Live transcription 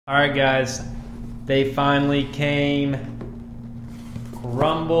Alright guys, they finally came.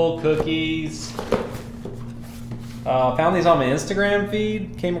 Crumbl Cookies. Found these on my Instagram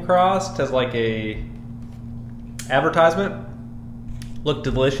feed, came across as like a advertisement. Looked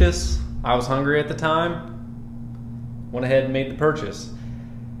delicious. I was hungry at the time. Went ahead and made the purchase.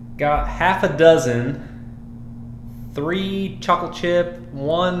 Got half a dozen, 3 chocolate chip,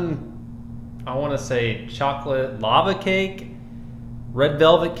 1, I want to say chocolate lava cake, red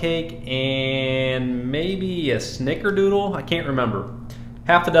velvet cake, and maybe a snickerdoodle. I can't remember.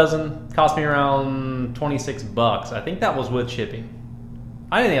 Half a dozen, cost me around 26 bucks. I think that was with shipping.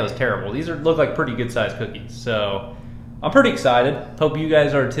 I didn't think that was terrible. These look like pretty good sized cookies. So I'm pretty excited. Hope you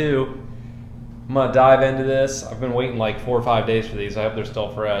guys are too. I'm gonna dive into this. I've been waiting like 4 or 5 days for these. I hope they're still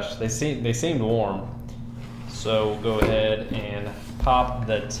fresh. They seemed warm. So we'll go ahead and pop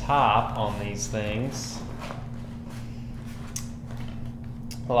the top on these things.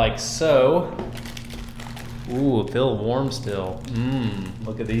 Like so. Ooh, feel warm still.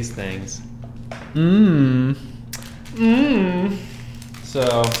 Look at these things.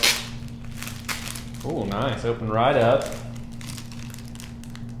 So, ooh, nice. Open right up.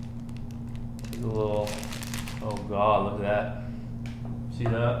 Take a little, oh God, look at that. See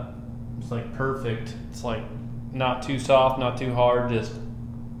that? It's like perfect. It's like not too soft, not too hard, just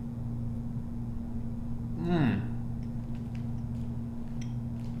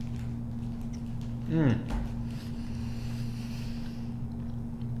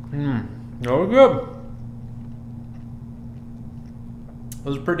That was good.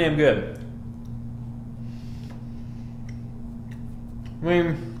 Those are pretty damn good. I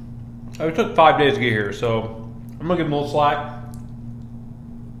mean, it took 5 days to get here, so I'm gonna give them a little slack.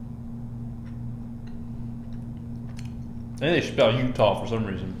 I think they spell Utah for some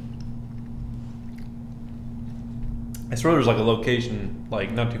reason. I swear there's like a location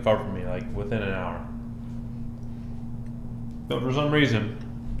like not too far from me, like within an hour. But for some reason,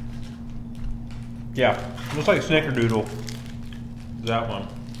 yeah, looks like snickerdoodle. That one.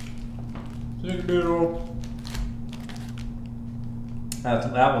 Snickerdoodle.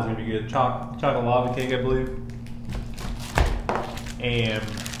 That one's gonna be good. Chocolate lava cake, I believe. And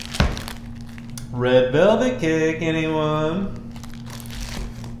red velvet cake, anyone?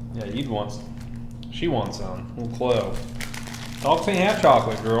 Yeah, you'd want some. She wants some. Little Chloe. Dogs can't have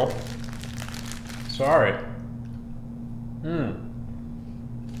chocolate, girl. Sorry.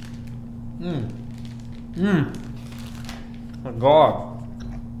 Oh God.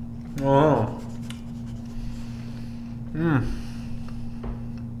 Oh.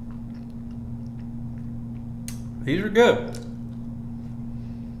 These are good.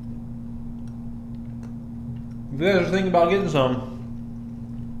 If you guys are thinking about getting some,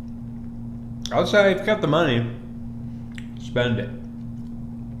 I'd say if you got the money, spend it.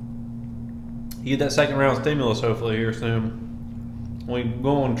 You get that second round of stimulus hopefully here soon. When you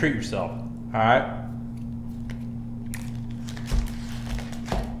go and treat yourself, alright?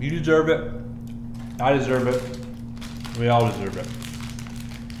 You deserve it. I deserve it. We all deserve it.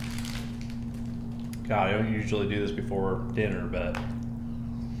 God, I don't usually do this before dinner, but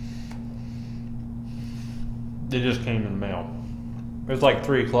they just came in the mail. It's like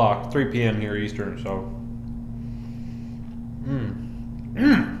 3 o'clock, 3 p.m. here Eastern, so.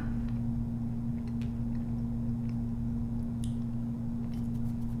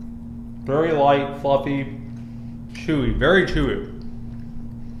 Very light, fluffy, chewy, very chewy.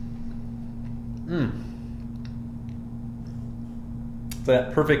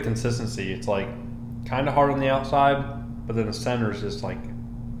 That perfect consistency. It's like kind of hard on the outside, but then the center is just like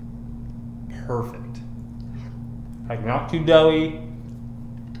perfect. Like not too doughy,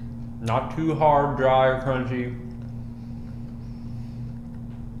 not too hard, dry, or crunchy.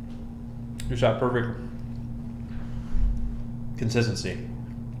 Just that perfect consistency.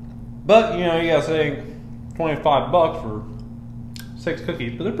 But you know, you gotta say 25 bucks for 6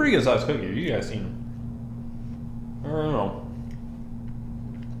 cookies, but they're pretty good sized cookies. You guys seen them? I don't know.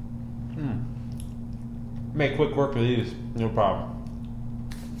 Make quick work with these, no problem.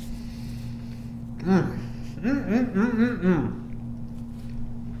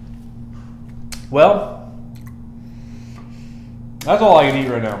 Well, that's all I can eat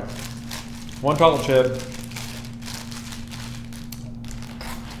right now. 1 chocolate chip.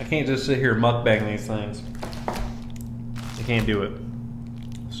 I can't just sit here and mukbang these things. I can't do it.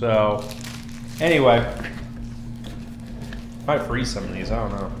 So, anyway, I might freeze some of these. I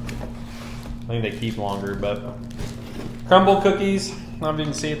don't know. I think they keep longer, but Crumbl Cookies. I don't know if you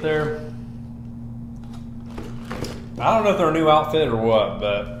can see it there. I don't know if they're a new outfit or what,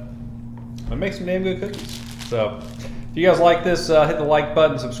 but they make some damn good cookies. So, If you guys like this, hit the like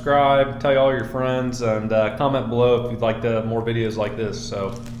button, subscribe, tell all your friends, and comment below if you'd like more videos like this.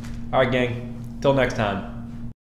 So, all right, gang. Till next time.